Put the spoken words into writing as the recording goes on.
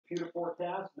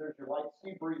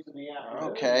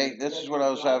Okay, this is what I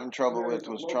was having trouble with,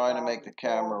 was trying to make the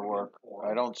camera work.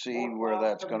 I don't see where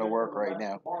that's going to work right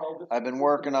now. I've been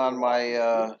working on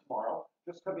my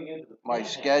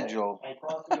schedule.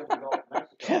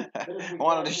 I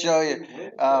wanted to show you.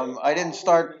 I didn't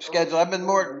start schedule. I've been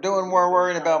doing more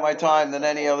worrying about my time than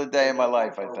any other day in my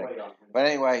life, I think. But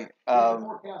anyway,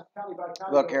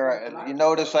 look here. You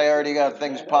notice I already got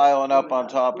things piling up on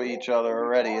top of each other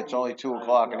already. It's only 2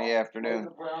 o'clock in the afternoon,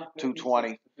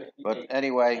 2:20. But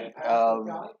anyway,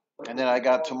 and then I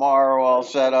got tomorrow all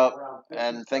set up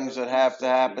and things that have to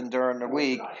happen during the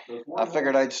week. I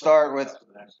figured I'd start with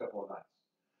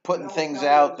putting things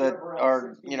out that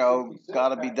are, got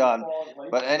to be done.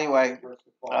 But anyway,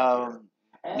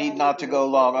 need not to go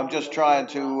long. I'm just trying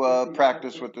to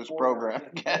practice with this program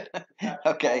again.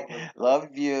 Okay,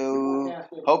 love you.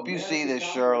 Hope you see this,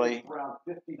 Shirley.